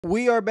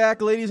We are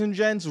back, ladies and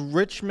gents.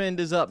 Richmond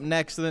is up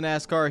next to the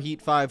NASCAR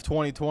Heat 5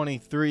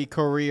 2023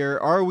 career.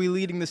 Are we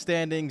leading the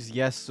standings?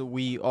 Yes,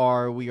 we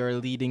are. We are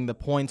leading the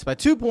points by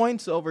 2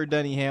 points over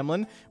Denny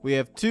Hamlin. We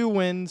have 2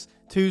 wins,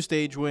 2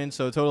 stage wins,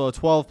 so a total of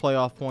 12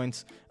 playoff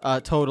points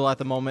total at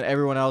the moment.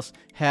 Everyone else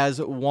has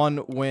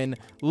 1 win.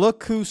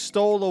 Look who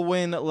stole a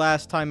win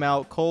last time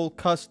out. Cole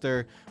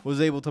Custer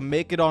was able to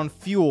make it on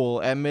fuel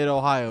at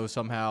Mid-Ohio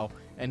somehow,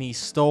 and he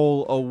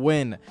stole a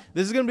win.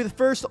 This is going to be the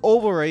first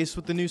oval race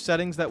with the new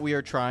settings that we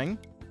are trying.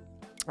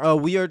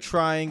 We are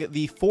trying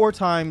the 4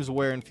 times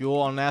wear and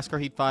fuel. On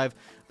NASCAR Heat 5,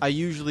 I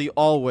usually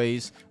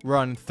always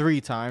run 3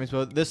 times,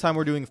 but this time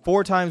we're doing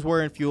 4 times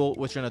wear and fuel,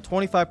 which in a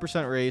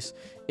 25% race,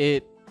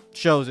 it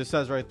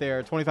says right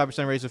there,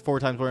 25% race with 4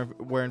 times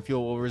wear and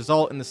fuel will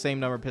result in the same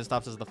number of pit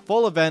stops as the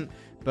full event,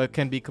 but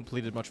can be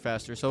completed much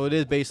faster. So it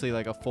is basically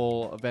like a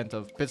full event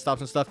of pit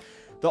stops and stuff.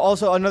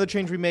 Also, another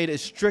change we made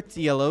is strict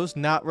yellows,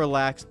 not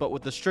relaxed, but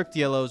with the strict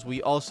yellows,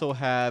 we also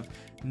have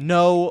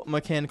no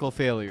mechanical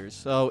failures.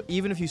 So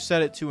even if you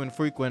set it to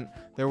infrequent,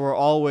 there were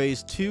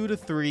always 2 to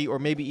 3 or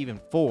maybe even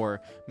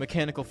 4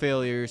 mechanical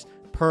failures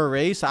per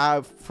race.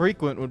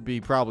 Frequent would be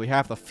probably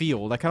half the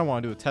field. I kind of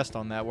want to do a test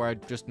on that where I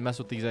just mess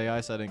with these AI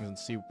settings and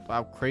see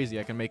how crazy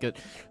I can make it.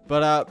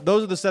 But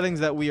those are the settings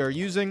that we are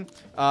using.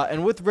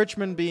 And with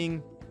Richmond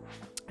being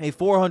a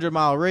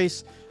 400-mile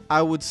race,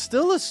 I would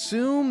still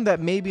assume that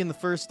maybe in the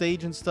first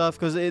stage and stuff,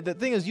 because the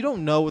thing is, you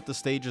don't know what the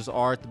stages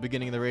are at the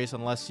beginning of the race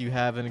unless you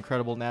have an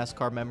incredible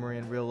NASCAR memory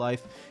in real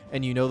life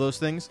and you know those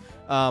things.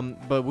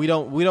 But we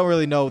don't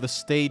really know the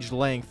stage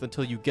length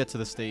until you get to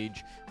the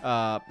stage.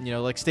 You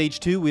know, like stage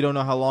 2, we don't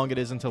know how long it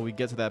is until we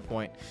get to that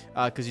point,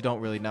 because you don't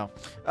really know.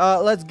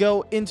 Let's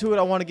go into it.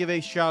 I want to give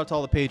a shout out to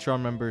all the Patreon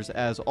members,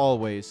 as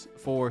always,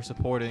 for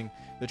supporting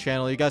the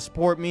channel. You guys'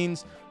 support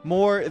means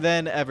more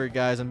than ever,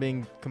 guys. I'm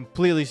being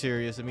completely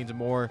serious. It means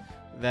more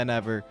than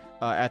ever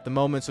at the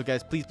moment. So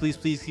guys,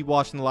 please keep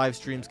watching the live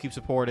streams, keep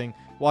supporting,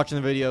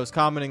 watching the videos,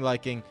 commenting,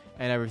 liking,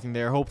 and everything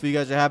there. Hopefully you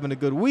guys are having a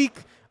good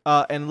week,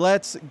 and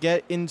let's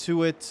get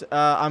into it.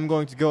 I'm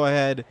going to go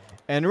ahead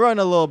and run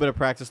a little bit of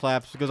practice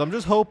laps because I'm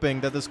just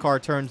hoping that this car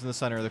turns in the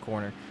center of the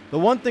corner. The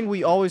one thing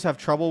we always have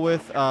trouble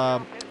with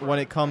when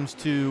it comes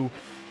to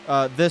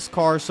this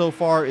car so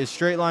far is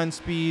straight line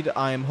speed.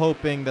 I am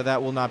hoping that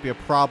that will not be a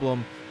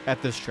problem at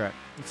this track.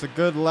 It's a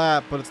good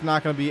lap, but it's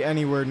not going to be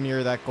anywhere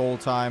near that goal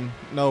time.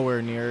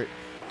 Nowhere near it.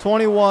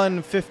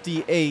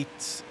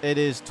 21:58. It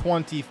is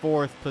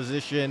 24th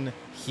position.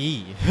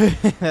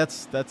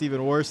 That's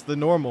even worse than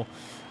normal.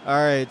 All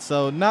right,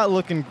 so not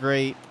looking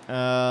great.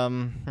 What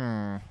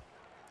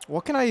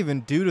can I even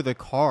do to the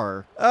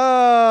car?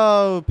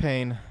 Oh,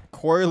 pain.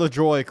 Corey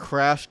LaJoie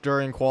crashed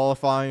during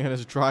qualifying and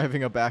is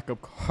driving a backup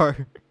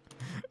car.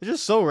 It's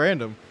just so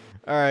random.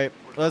 All right,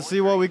 let's see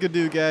what we could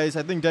do, guys.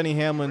 I think Denny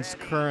Hamlin's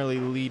currently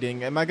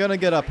leading. Am I going to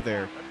get up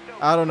there?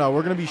 I don't know.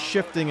 We're going to be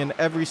shifting in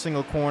every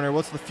single corner.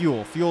 What's the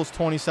fuel? Fuel's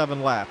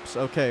 27 laps.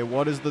 Okay,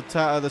 what is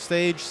the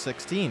stage?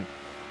 16.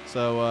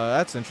 So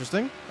that's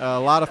interesting. A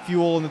lot of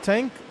fuel in the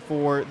tank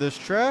for this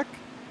track.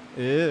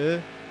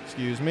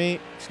 Excuse me,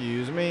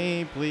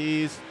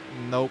 please.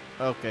 Nope.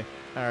 Okay.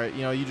 All right,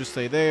 you know, you just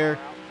stay there.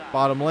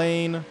 Bottom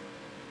lane.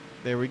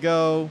 There we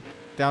go.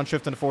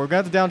 Downshift into 4. We're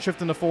going to have to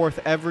downshift into 4th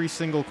every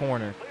single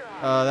corner.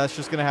 That's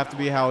just going to have to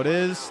be how it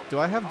is. Do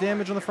I have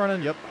damage on the front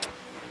end? Yep.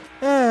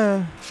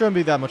 Shouldn't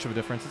be that much of a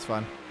difference. It's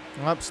fine.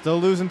 Still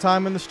losing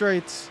time in the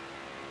straights.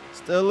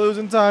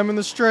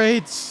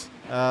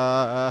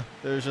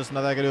 There's just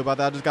nothing I can do about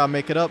that. I just got to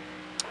make it up.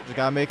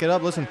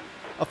 Listen,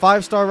 a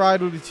 5-star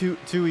ride would be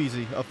too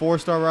easy. A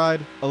 4-star ride,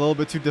 a little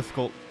bit too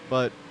difficult.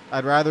 But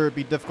I'd rather it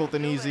be difficult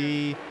than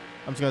easy.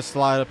 I'm just going to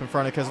slide up in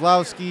front of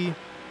Keselowski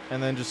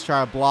and then just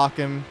try to block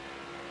him.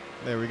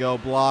 There we go,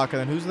 block. And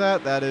then who's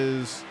that?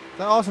 Is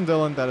that Austin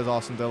Dillon? That is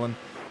Austin Dillon.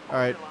 All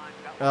right.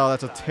 Oh,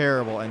 that's a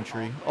terrible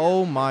entry.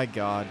 Oh, my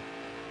God.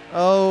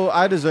 Oh,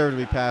 I deserve to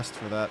be passed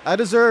for that. I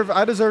deserve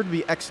to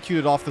be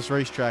executed off this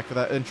racetrack for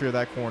that entry of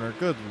that corner.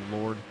 Good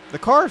Lord. The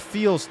car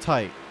feels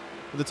tight.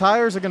 The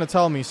tires are going to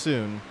tell me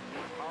soon.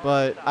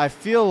 But I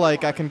feel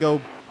like I can go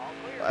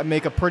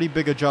make a pretty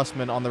big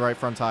adjustment on the right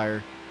front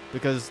tire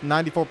because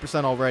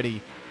 94%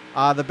 already.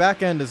 The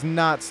back end is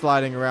not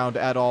sliding around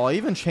at all. I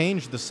even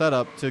changed the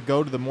setup to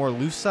go to the more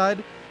loose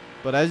side.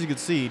 But as you can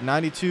see,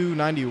 92,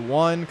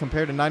 91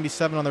 compared to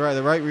 97 on the right.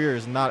 The right rear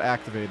is not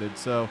activated.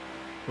 So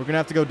we're going to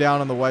have to go down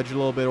on the wedge a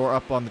little bit or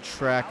up on the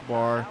track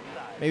bar.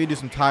 Maybe do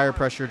some tire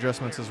pressure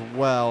adjustments as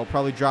well.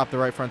 Probably drop the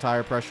right front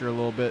tire pressure a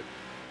little bit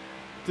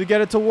to get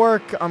it to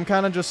work. I'm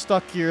kind of just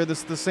stuck here. This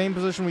is the same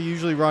position we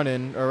usually run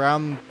in,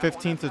 around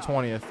 15th to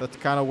 20th. That's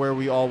kind of where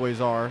we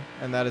always are,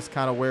 and that is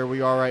kind of where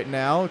we are right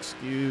now.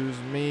 Excuse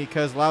me,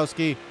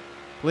 Keselowski,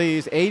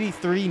 please.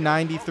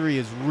 83.93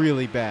 is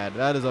really bad.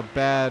 That is a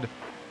bad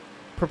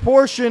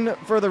proportion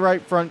for the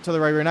right front to the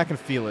right rear, and I can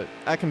feel it.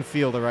 I can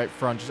feel the right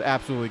front just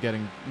absolutely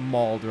getting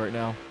mauled right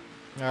now.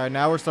 All right,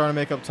 now we're starting to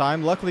make up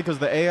time. Luckily, because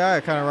the AI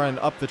are kind of running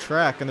up the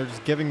track, and they're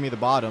just giving me the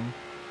bottom.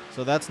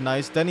 So that's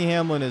nice. Denny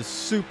Hamlin is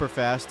super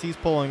fast. He's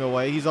pulling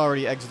away. He's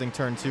already exiting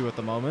turn 2 at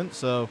the moment.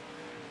 So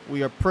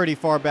We are pretty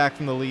far back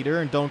from the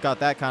leader and don't got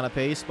that kind of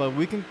pace, but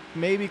we can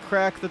maybe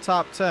crack the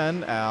top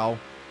 10. Ow.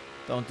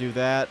 Don't do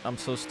that. I'm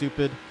so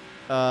stupid.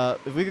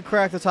 If we could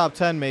crack the top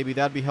 10, maybe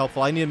that'd be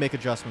helpful. I need to make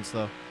adjustments,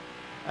 though.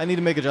 I need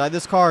to make adjustments.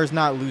 This car is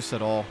not loose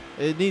at all.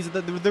 It needs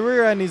the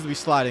rear end needs to be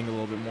sliding a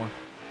little bit more.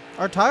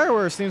 Our tire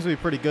wear seems to be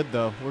pretty good,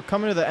 though. We're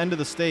coming to the end of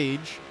the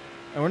stage,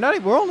 and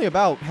we're only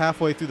about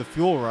halfway through the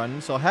fuel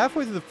run. So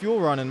halfway through the fuel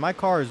run, and my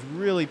car has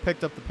really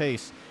picked up the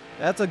pace.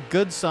 That's a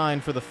good sign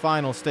for the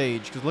final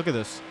stage, because look at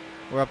this.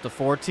 We're up to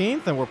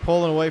 14th, and we're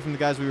pulling away from the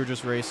guys we were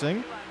just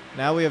racing.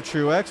 Now we have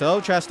Truex.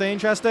 Oh, Chastain.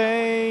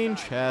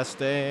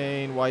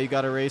 Why you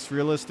got to race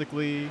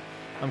realistically?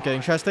 I'm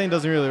kidding. Chastain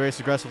doesn't really race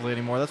aggressively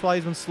anymore. That's why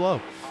he's been slow.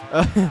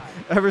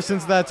 Ever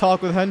since that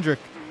talk with Hendrick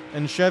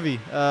and Chevy,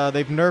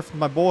 they've nerfed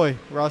my boy,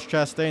 Ross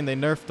Chastain. They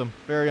nerfed him.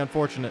 Very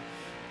unfortunate.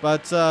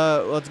 But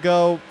let's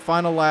go.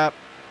 Final lap.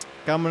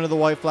 Coming to the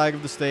white flag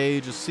of the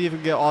stage. Just see if we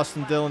can get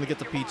Austin Dillon to get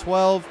to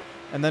P12.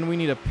 And then we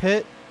need a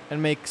pit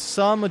and make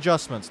some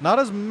adjustments. Not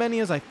as many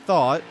as I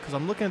thought, because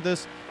I'm looking at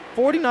this.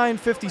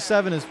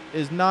 49.57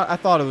 is not, I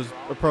thought it was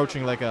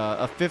approaching like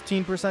a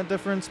 15%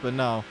 difference, but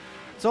no.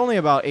 It's only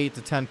about 8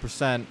 to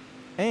 10%.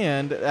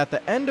 And at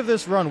the end of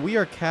this run, we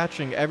are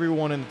catching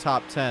everyone in the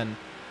top 10.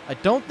 I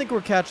don't think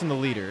we're catching the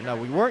leader. No,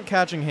 we weren't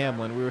catching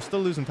Hamlin. We were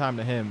still losing time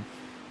to him.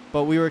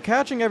 But we were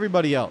catching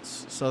everybody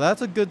else. So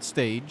that's a good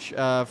stage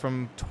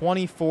from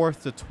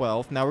 24th to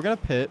 12th. Now we're going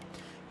to pit.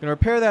 Going to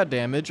repair that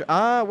damage.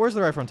 Where's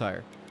the right front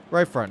tire?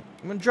 Right front.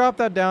 I'm going to drop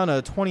that down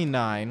to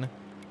 29.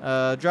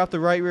 Drop the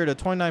right rear to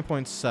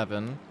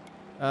 29.7.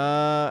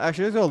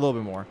 Actually, let's go a little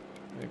bit more.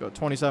 We're going to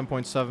go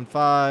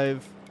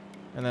 27.75.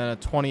 And then a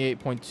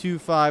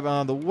 28.25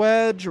 on the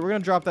wedge. We're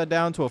going to drop that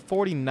down to a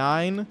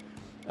 49.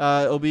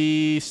 It'll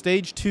be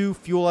stage 2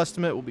 fuel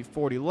estimate will be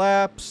 40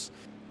 laps.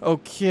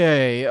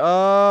 Okay.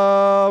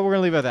 We're going to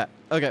leave it at that.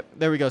 Okay,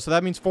 there we go. So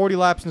that means 40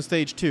 laps in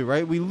stage 2,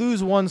 right? We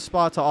lose 1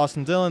 spot to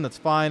Austin Dillon. That's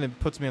fine. It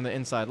puts me on the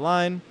inside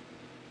line.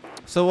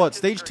 So what?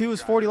 Stage 2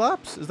 is 40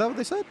 laps? Is that what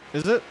they said?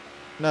 Is it?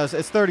 No,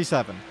 it's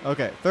 37.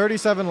 Okay,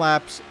 37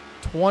 laps,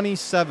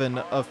 27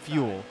 of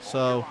fuel.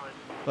 So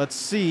let's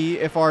see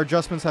if our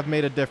adjustments have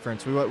made a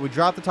difference. We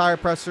dropped the tire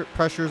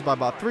pressures by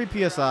about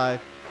 3 psi,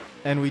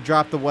 and we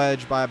dropped the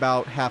wedge by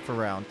about half a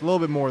round. A little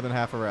bit more than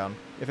half a round.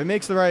 If it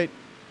makes the right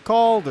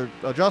call or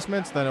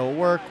adjustments, then it'll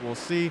work. We'll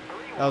see.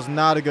 That was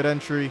not a good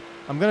entry.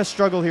 I'm going to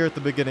struggle here at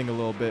the beginning a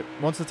little bit.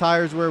 Once the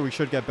tires wear, we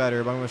should get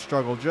better, but I'm going to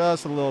struggle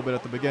just a little bit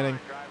at the beginning.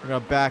 We're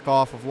going to back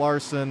off of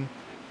Larson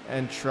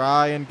and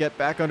try and get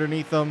back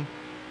underneath them.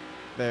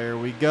 There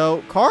we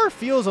go. Car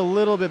feels a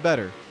little bit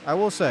better. I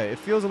will say, it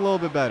feels a little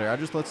bit better.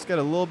 Let's get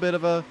a little bit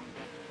of a,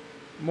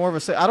 more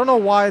of a, I don't know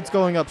why it's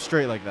going up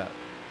straight like that.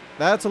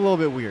 That's a little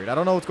bit weird. I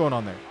don't know what's going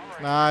on there.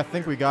 Nah, I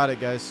think we got it,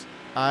 guys.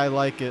 I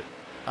like it.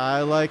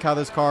 I like how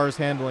this car is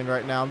handling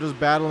right now. I'm just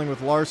battling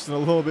with Larson a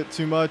little bit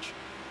too much.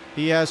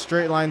 He has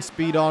straight line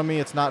speed on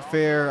me. It's not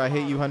fair. I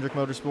hate you, Hendrick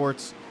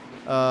Motorsports.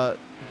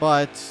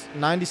 But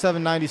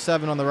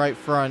 97.97 on the right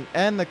front,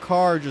 and the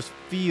car just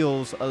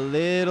feels a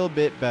little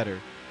bit better.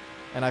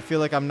 And I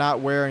feel like I'm not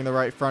wearing the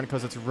right front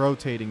because it's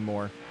rotating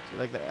more. So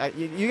like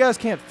you guys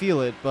can't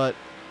feel it, but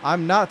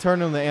I'm not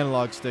turning the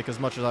analog stick as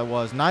much as I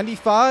was.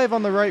 95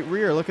 on the right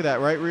rear. Look at that.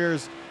 Right rear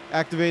is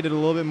activated a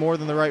little bit more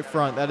than the right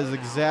front. That is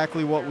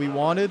exactly what we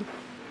wanted.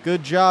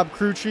 Good job,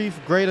 crew chief.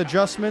 Great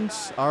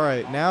adjustments. All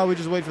right, now we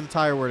just wait for the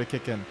tire wear to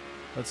kick in.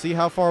 Let's see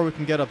how far we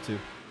can get up to.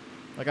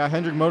 I got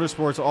Hendrick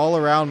Motorsports all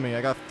around me.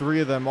 I got 3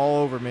 of them all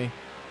over me.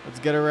 Let's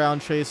get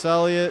around Chase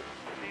Elliott.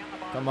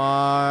 Come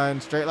on.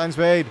 Straight line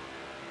speed.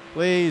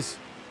 Please.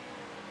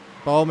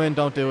 Bowman,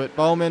 don't do it.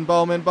 Bowman.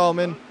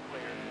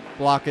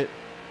 Block it.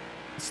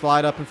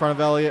 Slide up in front of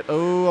Elliott.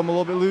 Oh, I'm a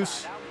little bit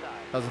loose.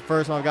 That was the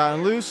first one I've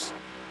gotten loose.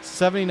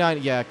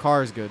 79. Yeah,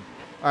 car is good.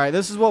 All right,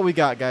 this is what we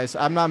got, guys.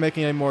 I'm not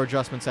making any more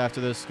adjustments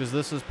after this because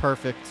this is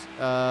perfect.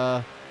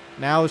 Now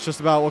it's just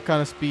about what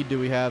kind of speed do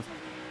we have.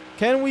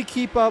 Can we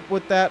keep up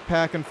with that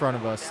pack in front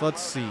of us?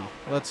 Let's see.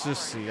 Let's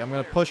just see. I'm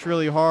going to push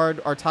really hard.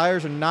 Our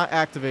tires are not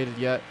activated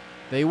yet.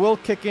 They will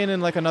kick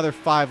in like another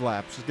 5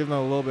 laps. Just give them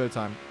a little bit of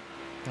time.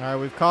 All right,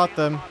 we've caught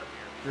them.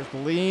 Just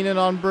leaning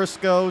on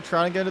Briscoe,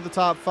 trying to get to the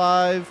top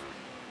 5.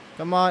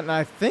 Come on. And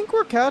I think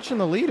we're catching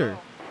the leader.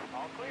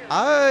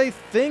 I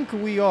think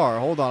we are.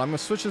 Hold on. I'm going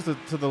to switch this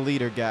to the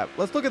leader gap.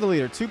 Let's look at the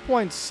leader.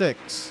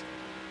 2.6.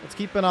 Let's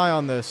keep an eye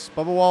on this.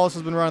 Bubba Wallace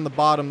has been running the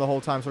bottom the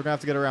whole time, so we're going to have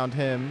to get around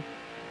him.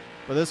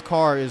 But this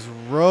car is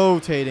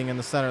rotating in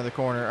the center of the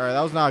corner. All right,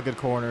 that was not a good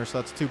corner,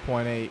 so that's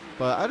 2.8.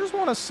 But I just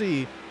want to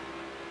see.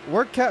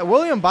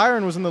 William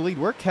Byron was in the lead.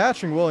 We're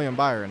catching William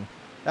Byron.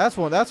 That's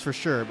for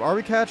sure. But are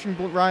we catching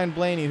Ryan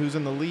Blaney, who's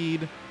in the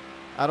lead?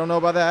 I don't know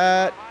about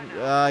that.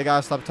 I got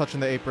to stop touching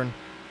the apron.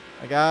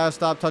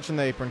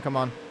 Come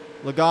on.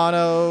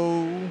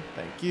 Logano.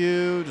 Thank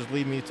you. Just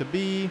leave me to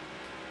B.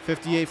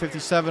 58,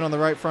 57 on the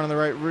right front and the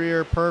right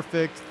rear.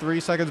 Perfect. 3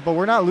 seconds. But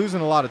we're not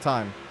losing a lot of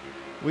time.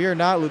 We are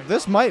not.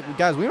 Guys,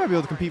 we might be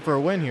able to compete for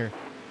a win here.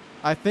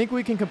 I think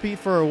we can compete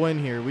for a win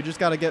here. We just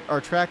got to get our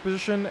track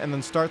position and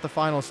then start the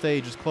final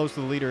stage as close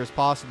to the leader as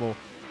possible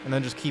and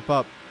then just keep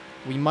up.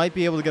 We might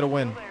be able to get a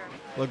win.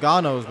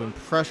 Logano has been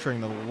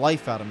pressuring the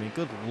life out of me.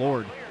 Good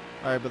Lord.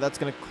 All right, but that's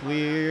going to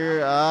clear.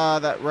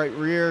 That right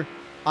rear.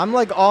 I'm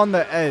like on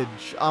the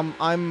edge.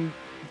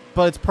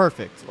 But it's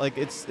perfect. Like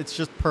it's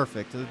just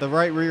perfect. The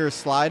right rear is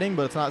sliding,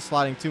 but it's not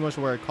sliding too much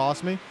where it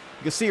costs me. You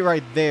can see it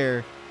right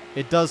there.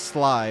 It does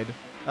slide.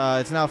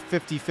 It's now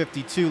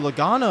 50-52.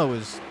 Logano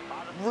is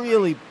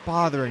really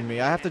bothering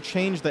me. I have to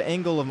change the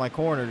angle of my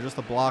corner just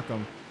to block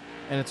him,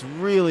 and it's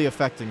really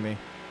affecting me.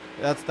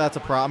 That's a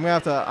problem.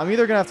 I'm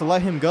either gonna have to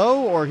let him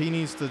go, or he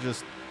needs to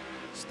just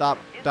stop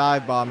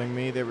dive bombing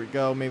me. There we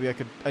go. Maybe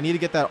I need to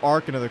get that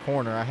arc into the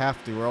corner. I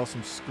have to, or else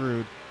I'm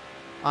screwed.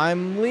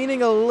 I'm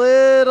leaning a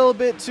little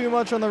bit too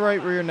much on the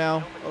right rear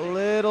now. A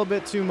little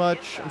bit too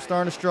much. I'm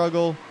starting to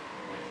struggle.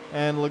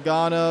 And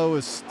Logano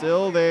is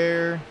still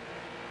there.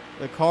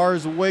 The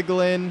car's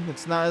wiggling.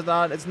 It's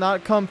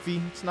not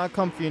comfy. It's not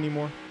comfy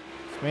anymore.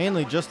 It's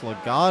mainly just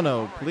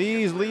Logano.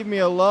 Please leave me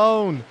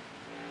alone.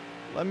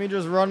 Let me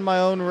just run my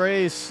own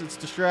race. It's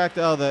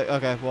distracted. Oh,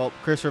 okay. Well,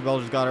 Christopher Bell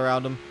just got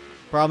around him.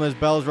 Problem is,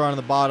 Bell's running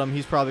the bottom.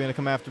 He's probably going to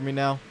come after me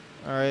now.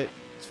 All right.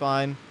 It's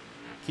fine.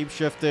 Keep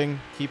shifting.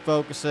 Keep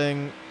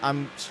focusing.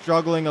 I'm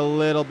struggling a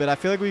little bit. I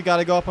feel like we got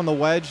to go up on the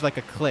wedge like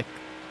a click.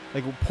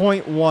 Like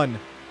 0.1.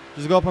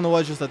 Just go up on the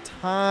wedge just a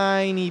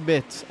tiny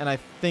bit, and I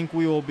think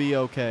we will be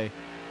okay.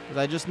 Because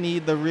I just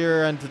need the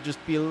rear end to just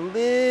be a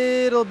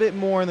little bit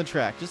more in the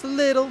track. Just a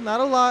little, not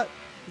a lot.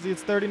 See,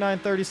 it's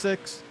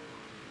 39-36.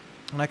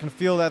 And I can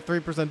feel that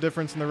 3%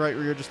 difference in the right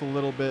rear just a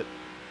little bit.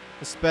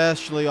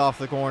 Especially off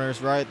the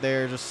corners right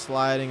there. Just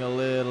sliding a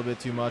little bit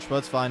too much, but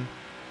it's fine.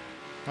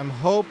 I'm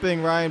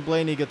hoping Ryan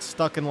Blaney gets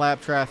stuck in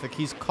lap traffic.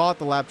 He's caught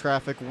the lap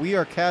traffic. We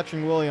are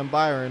catching William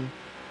Byron.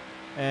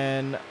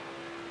 And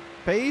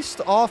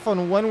based off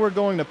on when we're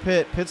going to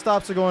pit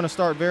stops are going to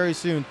start very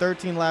soon.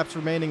 13 laps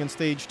remaining in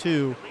stage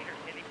 2.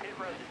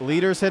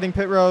 Leader's hitting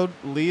pit road.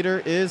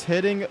 Leader is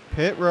hitting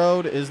pit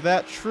road. Is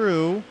that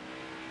true?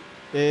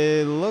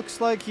 It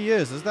looks like he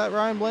is. Is that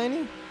Ryan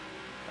Blaney?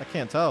 I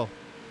can't tell.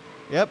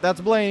 Yep,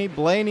 that's Blaney.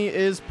 Blaney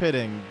is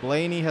pitting.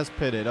 Blaney has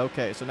pitted.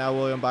 Okay, so now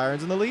William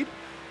Byron's in the lead.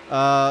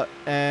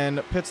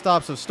 And pit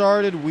stops have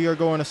started. We are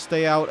going to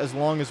stay out as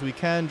long as we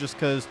can just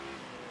because,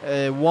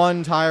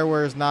 one, tire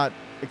wear is not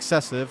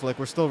excessive. Like,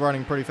 we're still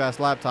running pretty fast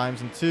lap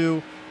times. And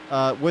two,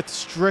 with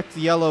strict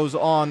yellows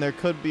on, there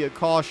could be a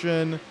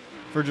caution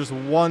for just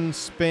one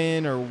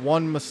spin or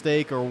one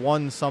mistake or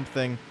one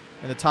something.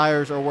 And the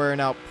tires are wearing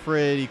out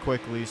pretty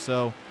quickly,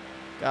 so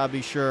gotta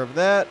be sure of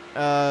that.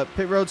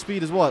 Pit road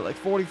speed is what, like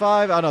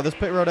 45? I don't know. This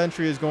pit road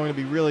entry is going to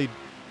be really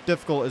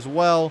difficult as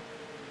well.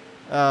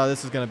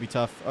 This is going to be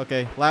tough.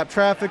 Okay, lap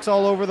traffic's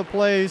all over the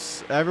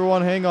place.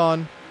 Everyone hang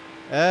on.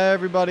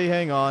 Everybody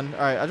hang on.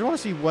 All right, I just want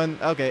to see when...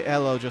 Okay,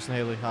 hello, Justin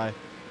Haley. Hi. All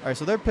right,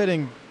 so they're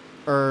pitting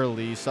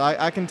early, so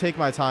I can take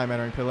my time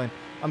entering pit lane.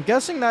 I'm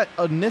guessing that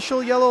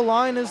initial yellow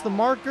line is the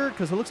marker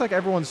because it looks like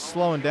everyone's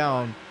slowing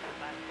down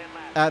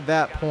at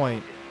that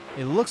point.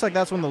 It looks like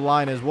that's when the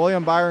line is.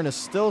 William Byron is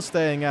still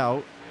staying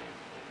out.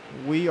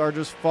 We are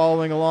just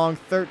following along.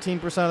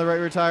 13% of the right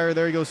rear tire.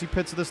 There he goes. He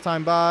pits this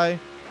time by.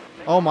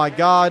 Oh my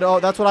God. Oh,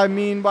 that's what I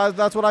mean.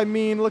 That's what I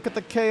mean. Look at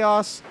the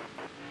chaos.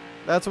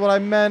 That's what I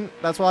meant.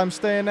 That's why I'm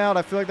staying out.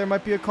 I feel like there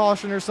might be a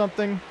caution or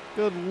something.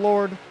 Good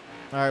Lord.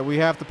 All right, we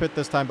have to pit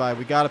this time by.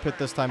 We got to pit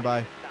this time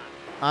by.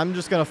 I'm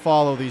just going to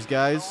follow these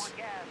guys.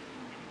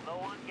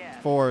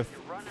 Fourth,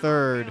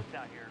 third,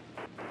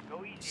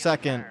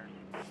 second.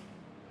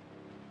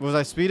 Was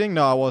I speeding?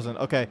 No, I wasn't.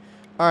 Okay.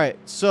 All right.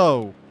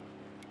 So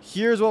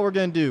here's what we're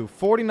going to do.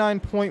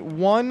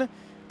 49.1.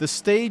 The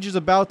stage is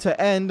about to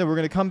end, and we're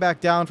going to come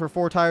back down for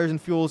 4 tires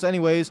and fuels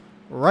anyways.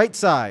 Right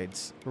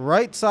sides.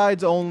 Right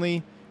sides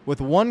only with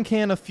 1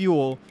 can of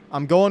fuel.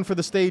 I'm going for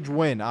the stage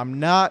win. I'm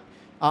not...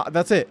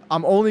 that's it.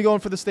 I'm only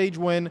going for the stage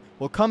win.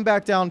 We'll come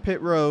back down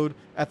pit road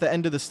at the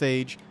end of the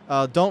stage.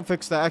 Don't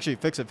fix that. Actually,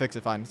 fix it. Fix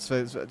it. Fine.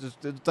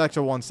 It's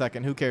extra 1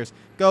 second. Who cares?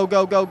 Go,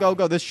 go, go, go,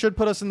 go. This should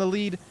put us in the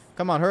lead.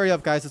 Come on, hurry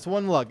up, guys. It's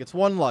 1 lug. It's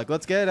 1 lug.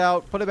 Let's get it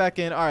out. Put it back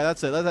in. All right,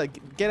 that's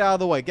it. Get out of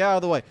the way. Get out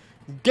of the way.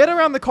 Get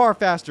around the car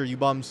faster, you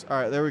bums. All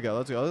right, there we go.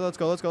 Let's go. Let's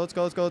go. Let's go. Let's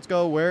go. Let's go. Let's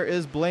go. Where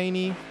is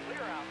Blaney?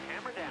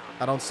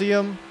 I don't see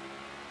him.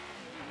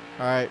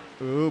 All right.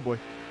 Oh, boy.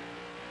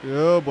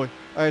 Oh, boy.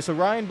 All right, so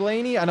Ryan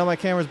Blaney. I know my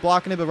camera's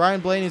blocking it, but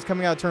Ryan Blaney is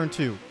coming out of turn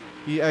 2.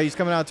 He's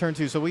coming out of turn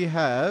 2. So we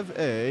have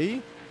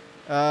a...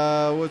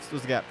 what's the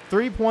gap?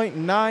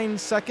 3.9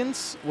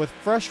 seconds with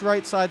fresh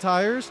right side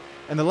tires,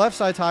 and the left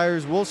side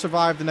tires will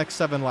survive the next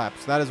 7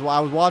 laps. That is why I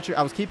was watching.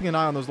 I was keeping an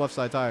eye on those left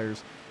side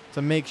tires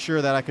to make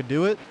sure that I could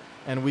do it,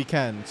 and we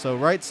can. So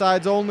right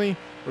sides only.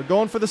 We're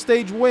going for the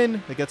stage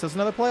win. That gets us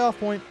another playoff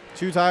point.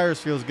 2 tires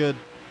feels good.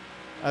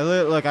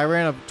 Look, I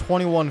ran a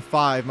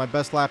 21.5. My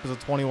best lap is a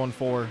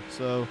 21.4.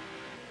 So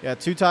yeah,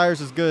 2 tires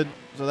is good.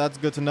 So that's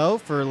good to know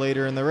for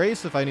later in the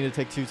race. If I need to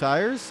take 2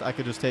 tires, I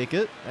could just take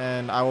it,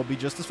 and I will be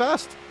just as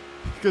fast.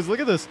 Because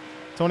look at this,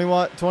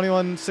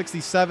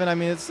 21.67. I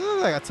mean, it's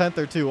like a 10th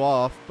or 2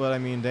 off, but I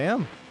mean,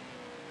 damn,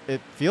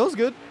 it feels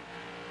good.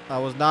 I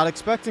was not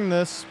expecting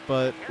this,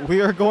 but we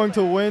are going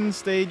to win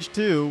stage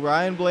 2.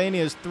 Ryan Blaney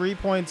is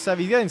 3.7.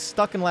 He's getting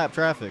stuck in lap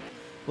traffic.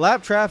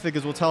 Lap traffic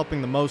is what's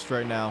helping the most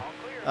right now,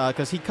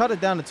 because he cut it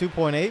down to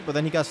 2.8, but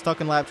then he got stuck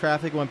in lap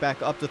traffic, went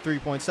back up to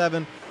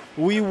 3.7.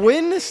 We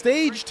win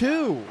stage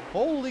 2.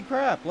 Holy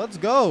crap. Let's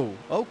go.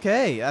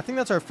 Okay. I think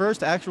that's our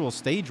first actual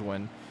stage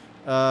win.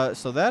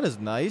 So that is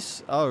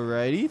nice.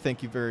 Alrighty.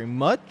 Thank you very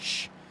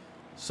much.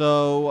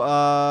 So,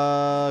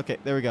 okay,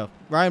 there we go.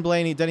 Ryan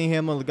Blaney, Denny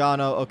Hamlin,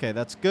 Logano. Okay,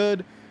 that's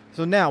good.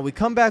 So now we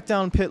come back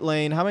down pit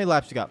lane. How many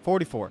laps you got?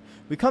 44.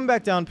 We come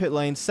back down pit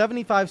lane.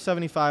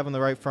 75-75 on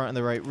the right front and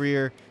the right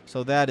rear.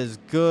 So that is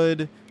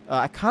good.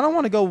 I kind of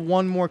want to go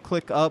one more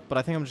click up, but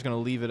I think I'm just going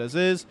to leave it as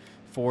is.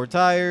 4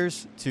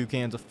 tires, 2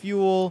 cans of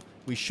fuel.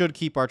 We should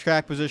keep our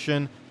track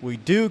position. We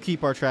do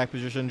keep our track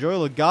position.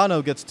 Joey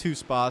Logano gets 2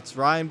 spots.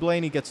 Ryan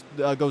Blaney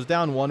goes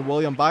down 1.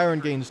 William Byron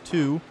gains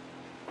 2.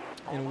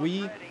 And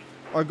we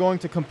are going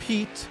to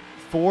compete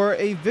for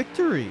a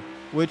victory,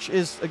 which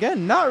is,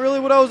 again, not really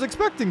what I was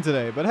expecting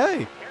today. But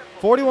hey,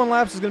 41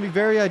 laps is going to be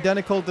very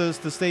identical to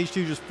stage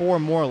 2, just 4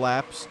 more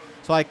laps.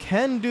 So I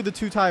can do the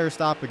 2-tire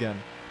stop again.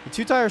 The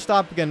 2-tire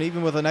stop again,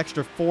 even with an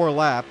extra 4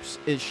 laps,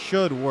 it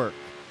should work.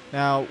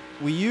 Now,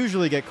 we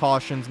usually get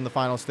cautions in the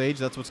final stage.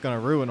 That's what's going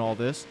to ruin all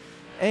this.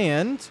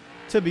 And,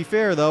 to be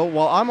fair, though,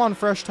 while I'm on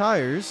fresh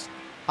tires,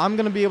 I'm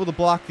going to be able to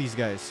block these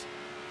guys.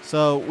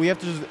 So we have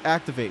to just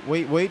activate.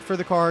 Wait for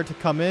the car to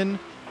come in.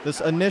 This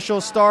initial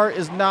start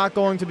is not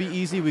going to be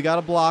easy. We got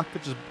to block.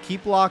 Just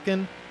keep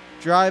blocking.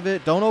 Drive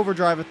it. Don't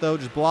overdrive it, though.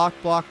 Just block,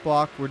 block,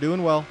 block. We're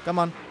doing well. Come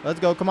on. Let's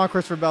go. Come on,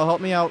 Christopher Bell.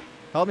 Help me out.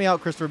 Help me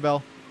out, Christopher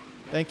Bell.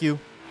 Thank you.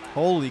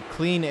 Holy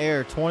clean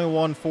air.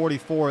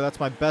 21:44.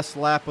 That's my best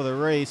lap of the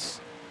race.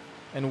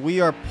 And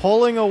we are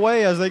pulling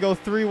away as they go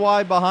 3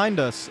 wide behind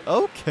us.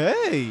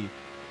 Okay.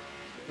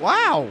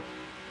 Wow.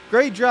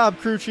 Great job,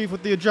 crew chief,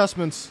 with the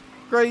adjustments.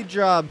 Great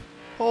job.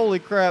 Holy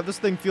crap, this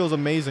thing feels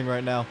amazing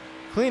right now.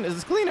 Is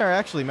this clean air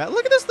actually, Matt?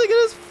 Look at this thing, it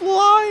is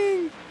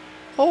flying.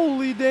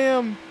 Holy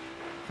damn.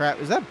 Crap,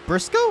 is that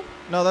Briscoe?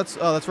 No,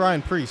 that's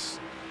Ryan Preece.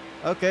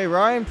 Okay,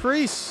 Ryan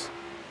Preece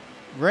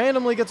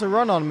randomly gets a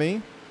run on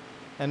me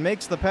and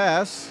makes the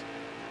pass.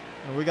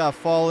 And we got to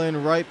fall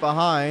in right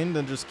behind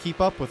and just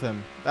keep up with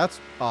him. That's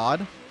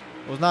odd.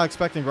 I was not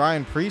expecting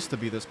Ryan Preece to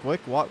be this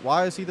quick.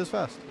 Why is he this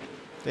fast?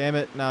 Damn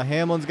it. Now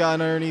Hamlin's gotten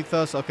underneath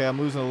us. Okay, I'm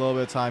losing a little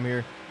bit of time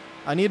here.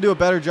 I need to do a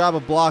better job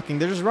of blocking.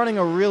 They're just running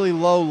a really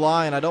low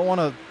line. I don't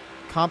want to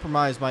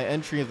compromise my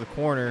entry of the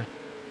corner,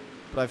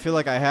 but I feel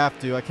like I have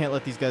to. I can't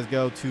let these guys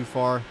go too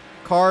far.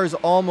 Car's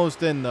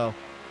almost in, though.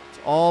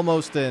 It's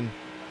almost in.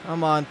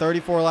 Come on,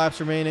 34 laps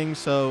remaining,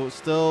 so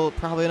still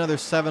probably another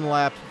 7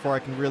 laps before I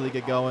can really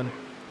get going.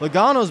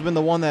 Logano's been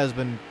the one that has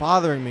been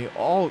bothering me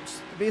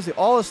basically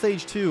all of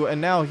stage 2 and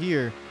now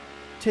here.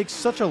 Takes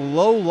such a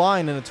low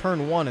line in a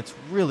turn 1. It's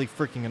really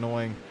freaking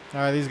annoying. All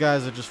right, these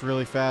guys are just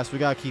really fast. We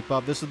got to keep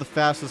up. This is the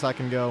fastest I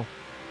can go.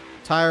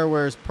 Tire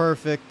wear is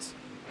perfect.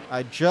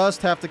 I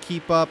just have to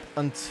keep up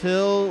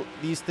until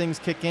these things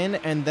kick in,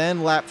 and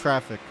then lap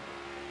traffic.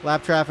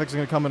 Lap traffic is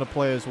going to come into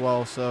play as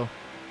well, so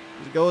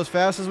just go as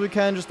fast as we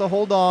can just to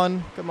hold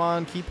on. Come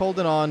on, keep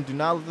holding on. Do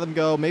not let them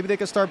go. Maybe they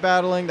can start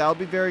battling. That would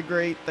be very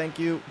great. Thank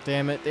you.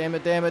 Damn it, damn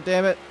it, damn it,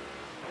 damn it.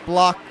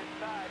 Block.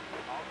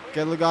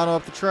 Get Logano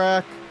up the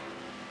track.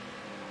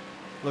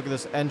 Look at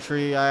this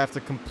entry. I have to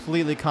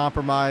completely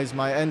compromise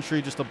my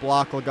entry just to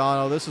block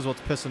Logano. This is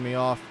what's pissing me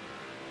off.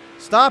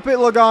 Stop it,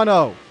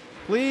 Logano.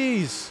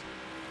 Please.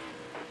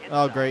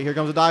 Oh, great. Here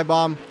comes a dive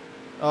bomb.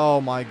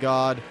 Oh, my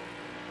God.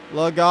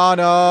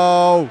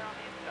 Logano.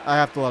 I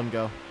have to let him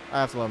go.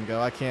 I have to let him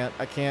go. I can't.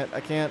 All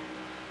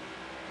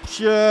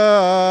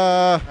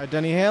right,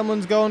 Denny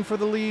Hamlin's going for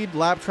the lead.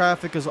 Lap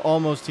traffic is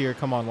almost here.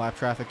 Come on, lap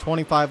traffic.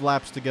 25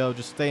 laps to go.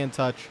 Just stay in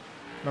touch.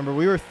 Remember,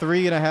 we were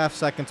 3.5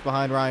 seconds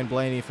behind Ryan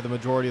Blaney for the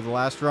majority of the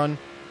last run.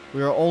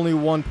 We are only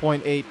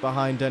 1.8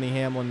 behind Denny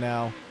Hamlin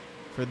now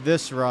for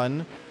this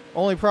run.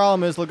 Only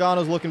problem is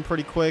Logano's looking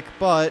pretty quick,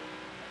 but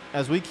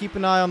as we keep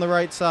an eye on the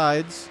right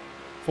sides,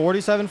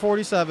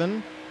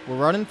 47-47, we're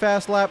running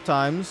fast lap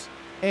times,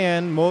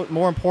 and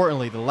more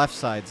importantly, the left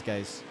sides,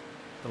 guys.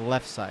 The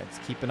left sides.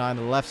 Keep an eye on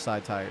the left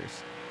side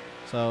tires.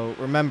 So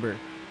remember,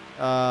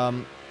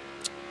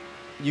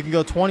 you can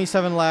go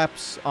 27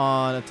 laps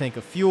on a tank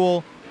of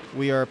fuel.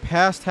 We are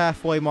past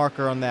halfway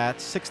marker on that.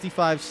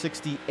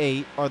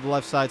 65-68 are the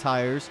left side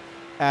tires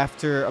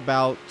after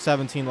about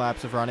 17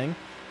 laps of running.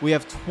 We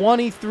have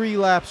 23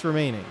 laps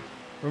remaining.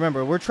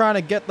 Remember, we're trying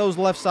to get those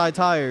left side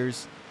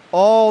tires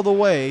all the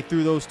way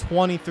through those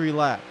 23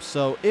 laps.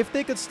 So if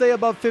they could stay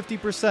above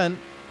 50%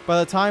 by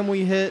the time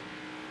we hit,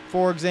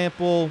 for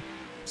example,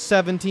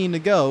 17 to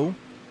go,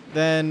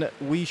 then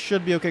we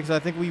should be okay, because I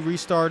think we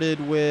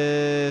restarted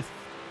with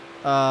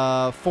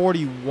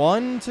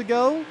 41 to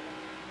go.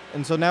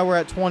 And so now we're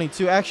at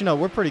 22. Actually, no,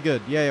 we're pretty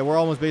good. Yeah, we're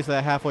almost basically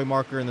at halfway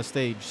marker in the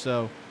stage.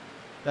 So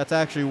that's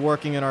actually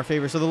working in our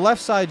favor. So the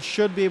left side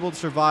should be able to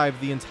survive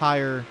the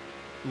entire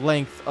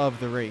length of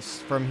the race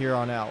from here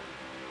on out.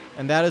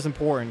 And that is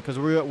important, because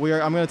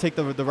I'm going to take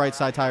the right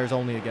side tires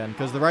only again,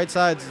 because the right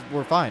sides,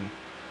 we're fine.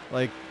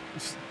 Like,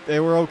 they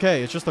were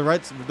okay. It's just the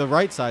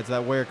right sides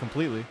that wear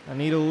completely. I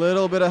need a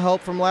little bit of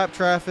help from lap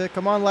traffic.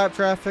 Come on, lap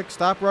traffic.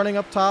 Stop running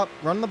up top.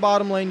 Run in the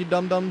bottom lane, you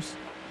dum-dums.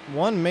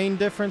 One main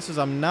difference is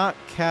I'm not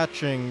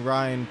catching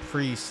Ryan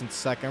Preece in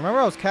second. Remember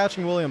I was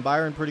catching William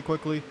Byron pretty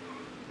quickly?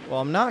 Well,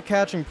 I'm not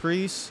catching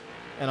Preece,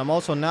 and I'm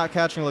also not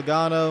catching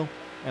Logano,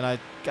 and I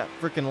got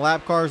freaking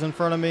lap cars in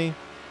front of me,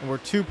 and we're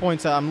 2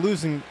 points out. I'm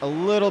losing a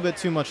little bit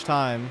too much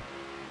time.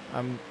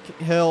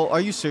 Hill,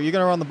 are you serious? You're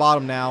going to run the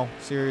bottom now?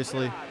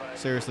 Seriously?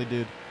 Seriously,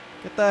 dude.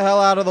 Get the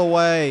hell out of the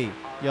way,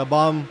 you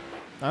bum.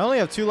 I only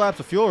have 2 laps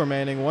of fuel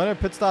remaining. When are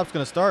pit stops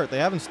going to start? They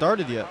haven't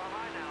started yet.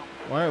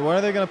 When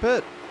are they going to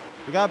pit?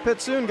 We got pit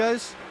soon,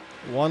 guys.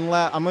 1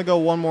 lap. I'm going to go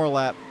 1 more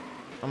lap.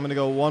 I'm going to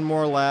go 1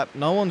 more lap.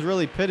 No one's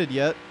really pitted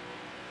yet.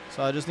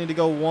 So I just need to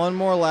go 1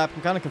 more lap.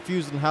 I'm kind of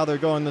confused on how they're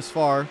going this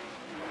far.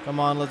 Come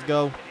on, let's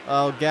go.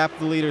 Oh, gap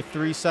the leader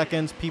 3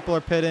 seconds. People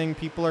are pitting.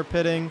 People are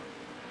pitting.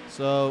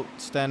 So,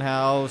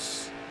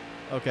 Stenhouse.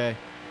 Okay.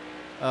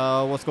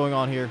 What's going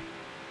on here?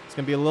 It's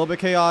going to be a little bit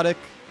chaotic.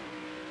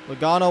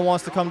 Logano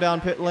wants to come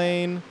down pit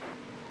lane.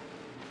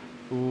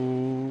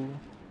 Ooh.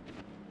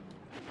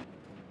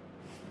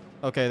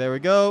 Okay, there we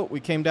go. We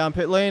came down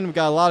pit lane. We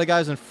got a lot of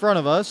guys in front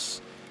of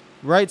us.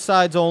 Right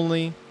sides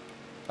only.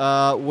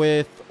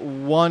 With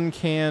 1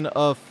 can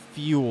of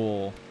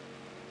fuel.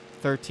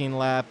 13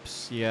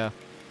 laps. Yeah.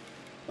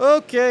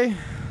 Okay.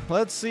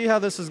 Let's see how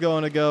this is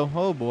going to go.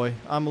 Oh, boy.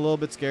 I'm a little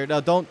bit scared. Now,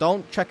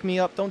 don't check me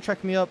up. Don't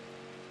check me up.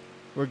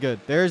 We're good.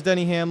 There's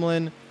Denny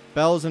Hamlin.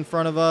 Bell's in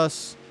front of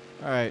us.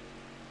 All right.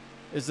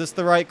 Is this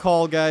the right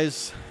call,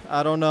 guys?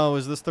 I don't know.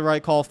 Is this the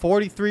right call?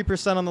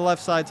 43% on the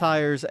left side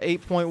tires.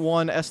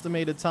 8.1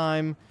 estimated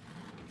time.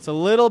 It's a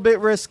little bit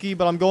risky,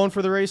 but I'm going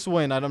for the race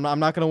win. I'm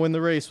not going to win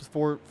the race with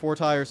four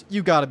tires.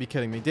 You got to be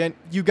kidding me, Dan.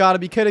 You got to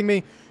be kidding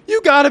me.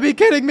 You got to be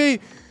kidding me.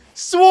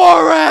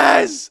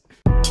 Suarez!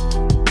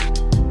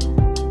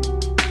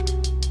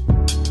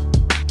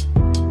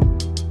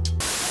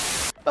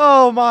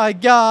 Oh, my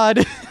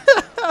God.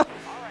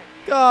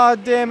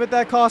 God damn it,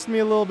 that cost me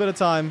a little bit of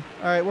time.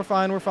 All right, we're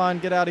fine, we're fine.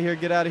 Get out of here,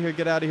 get out of here,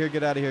 get out of here,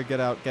 get out of here, get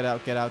out, get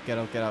out, get out, get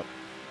out, get out.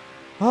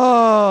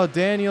 Oh,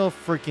 Daniel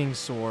freaking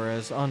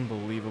Suarez.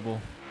 Unbelievable.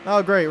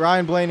 Oh, great.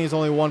 Ryan Blaney's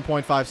only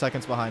 1.5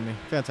 seconds behind me.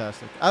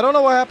 Fantastic. I don't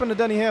know what happened to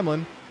Denny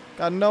Hamlin.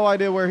 Got no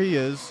idea where he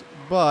is,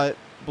 but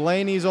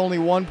Blaney's only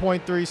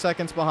 1.3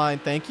 seconds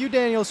behind. Thank you,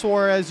 Daniel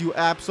Suarez, you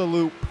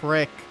absolute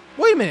prick.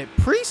 Wait a minute,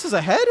 Preece is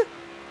ahead?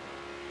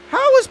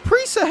 How is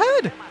Preece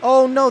ahead?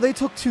 Oh, no, they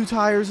took 2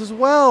 tires as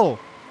well.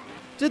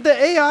 Did the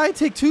AI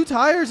take 2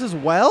 tires as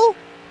well?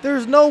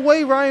 There's no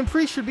way Ryan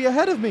Preece should be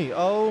ahead of me.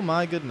 Oh,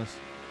 my goodness.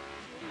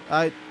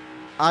 I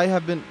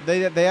have been...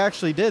 They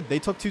actually did. They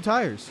took 2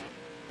 tires.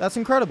 That's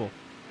incredible.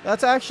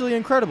 That's actually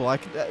incredible.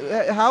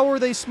 How were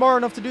they smart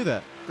enough to do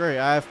that? Great.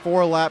 I have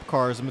 4 lap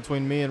cars in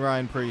between me and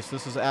Ryan Preece.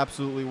 This is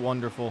absolutely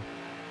wonderful.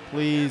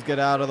 Please get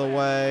out of the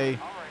way.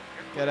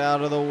 Get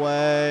out of the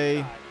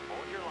way.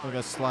 We're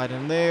going to slide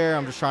in there.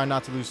 I'm just trying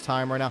not to lose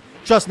time right now.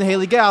 Justin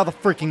Haley, get out of the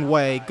freaking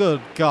way.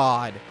 Good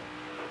God.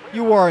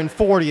 You are in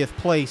 40th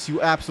place,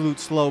 you absolute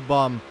slow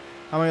bum.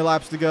 How many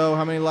laps to go?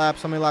 How many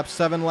laps? How many laps?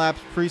 7 laps.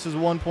 Preece is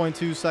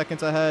 1.2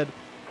 seconds ahead.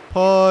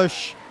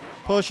 Push.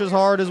 Push as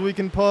hard as we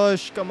can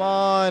push. Come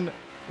on.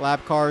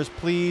 Lap cars,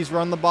 please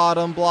run the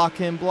bottom. Block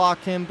him, block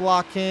him,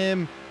 block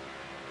him.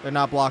 They're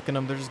not blocking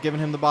him. They're just giving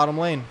him the bottom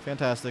lane.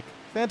 Fantastic.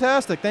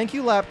 Fantastic. Thank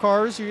you, lap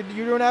cars. You're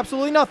doing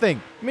absolutely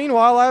nothing.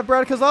 Meanwhile, I have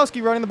Brad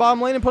Keselowski running the bottom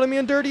lane and putting me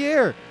in dirty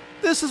air.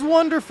 This is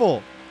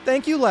wonderful.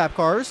 Thank you, lap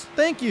cars.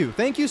 Thank you.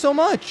 Thank you so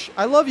much.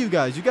 I love you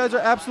guys. You guys are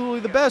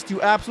absolutely the best.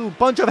 You absolute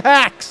bunch of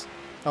hacks.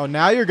 Oh,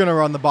 now you're going to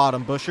run the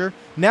bottom, Busher.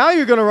 Now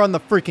you're going to run the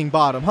freaking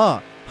bottom,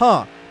 huh?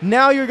 Huh.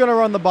 Now you're going to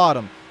run the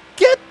bottom.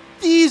 Get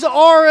these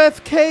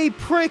RFK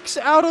pricks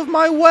out of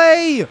my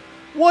way.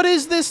 What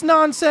is this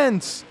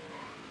nonsense?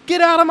 Get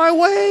out of my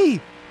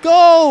way.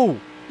 Go.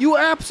 You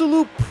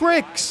absolute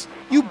pricks.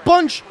 You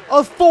bunch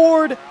of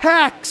Ford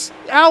hacks.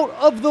 Out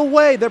of the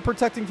way. They're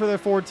protecting for their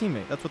Ford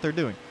teammate. That's what they're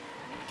doing.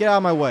 Get out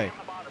of my way.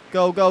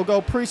 Go, go, go.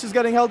 Preece is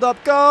getting held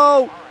up.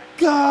 Go.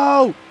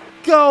 Go.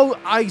 Go.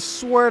 I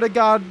swear to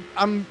God,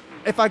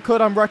 if I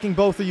could, I'm wrecking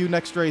both of you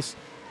next race.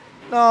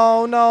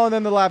 No, no. And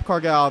then the lap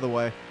car got out of the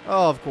way.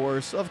 Oh, of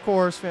course. Of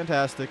course.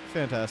 Fantastic.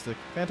 Fantastic.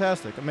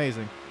 Fantastic.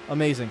 Amazing.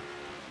 Amazing.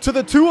 To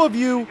the 2 of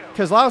you,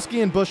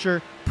 Keselowski and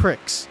Busher,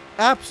 pricks.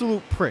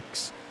 Absolute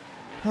pricks.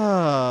 We're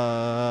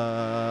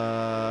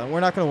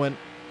not going to win.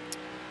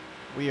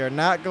 We are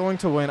not going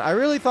to win. I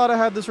really thought I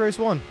had this race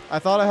won. I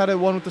thought I had it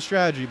won with the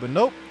strategy, but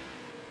nope.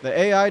 The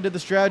AI did the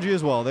strategy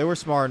as well. They were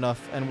smart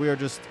enough, and we are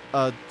just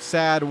a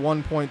sad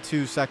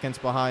 1.2 seconds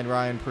behind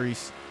Ryan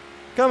Preece.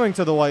 Coming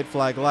to the white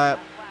flag lap,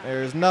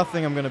 there's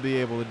nothing I'm going to be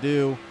able to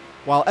do.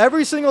 While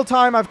every single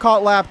time I've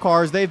caught lap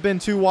cars, they've been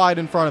too wide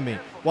in front of me.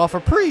 While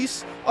for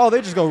Preece, oh,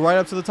 they just go right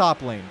up to the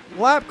top lane.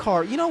 Lap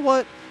car, you know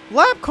what?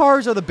 Lap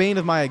cars are the bane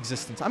of my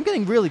existence. I'm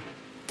getting really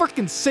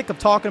freaking sick of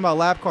talking about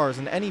lap cars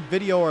in any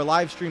video or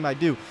live stream I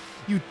do.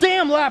 You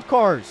damn lap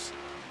cars!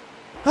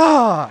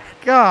 Ah,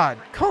 God,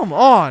 come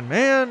on,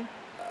 man.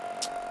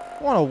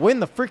 I want to win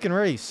the freaking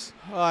race.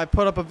 Oh, I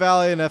put up a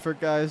valiant effort,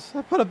 guys.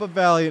 I put up a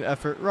valiant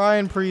effort.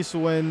 Ryan Preece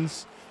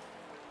wins.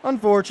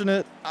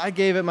 Unfortunate. I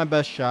gave it my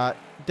best shot.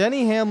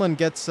 Denny Hamlin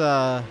gets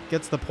the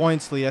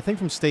points lead, I think,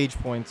 from stage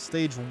points.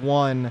 Stage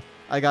 1,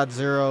 I got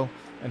 0,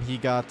 and he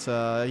got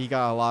a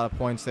lot of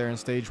points there in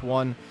stage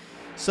 1.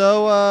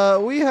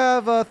 So we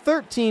have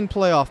 13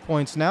 playoff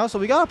points now. So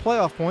we got a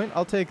playoff point.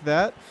 I'll take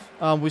that.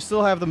 We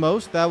still have the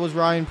most. That was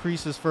Ryan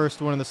Preece's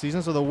first win of the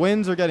season. So the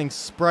wins are getting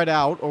spread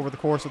out over the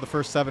course of the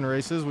first 7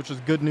 races, which is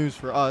good news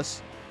for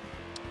us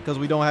because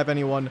we don't have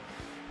anyone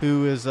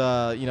who is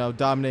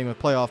dominating with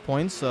playoff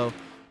points. So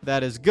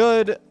that is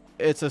good.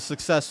 It's a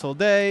successful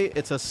day.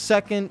 It's a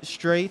second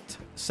straight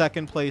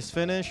second place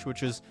finish,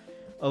 which is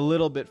a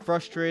little bit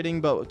frustrating,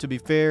 but to be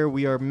fair,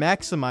 we are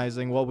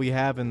maximizing what we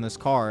have in this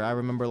car. I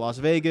remember Las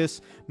Vegas,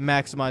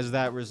 maximize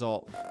that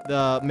result.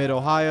 The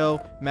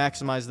Mid-Ohio,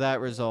 maximize that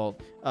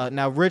result.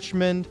 Now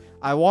Richmond,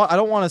 I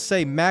don't want to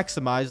say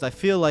maximized. I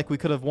feel like we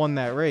could have won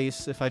that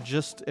race if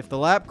the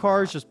lap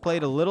cars just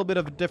played a little bit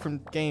of a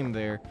different game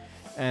there.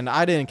 And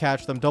I didn't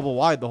catch them double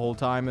wide the whole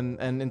time,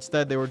 and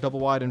instead they were double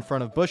wide in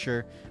front of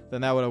Buescher,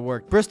 then that would have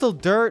worked. Bristol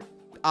Dirt,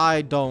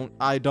 I don't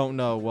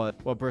know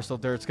what Bristol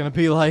Dirt's going to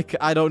be like.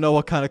 I don't know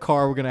what kind of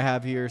car we're going to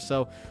have here.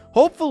 So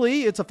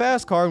hopefully it's a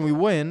fast car and we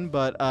win,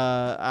 but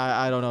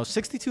I don't know.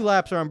 62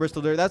 laps are on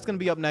Bristol Dirt. That's going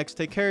to be up next.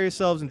 Take care of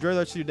yourselves. Enjoy the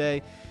rest of your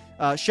day.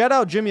 Shout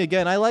out Jimmy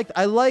again. I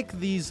like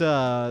these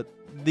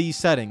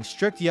settings.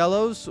 Strict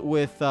yellows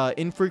with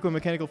infrequent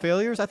mechanical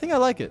failures. I think I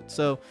like it.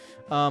 So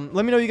let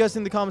me know what you guys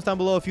think in the comments down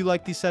below if you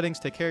like these settings.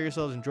 Take care of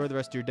yourselves. Enjoy the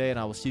rest of your day, and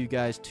I will see you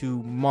guys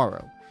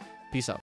tomorrow. Peace out.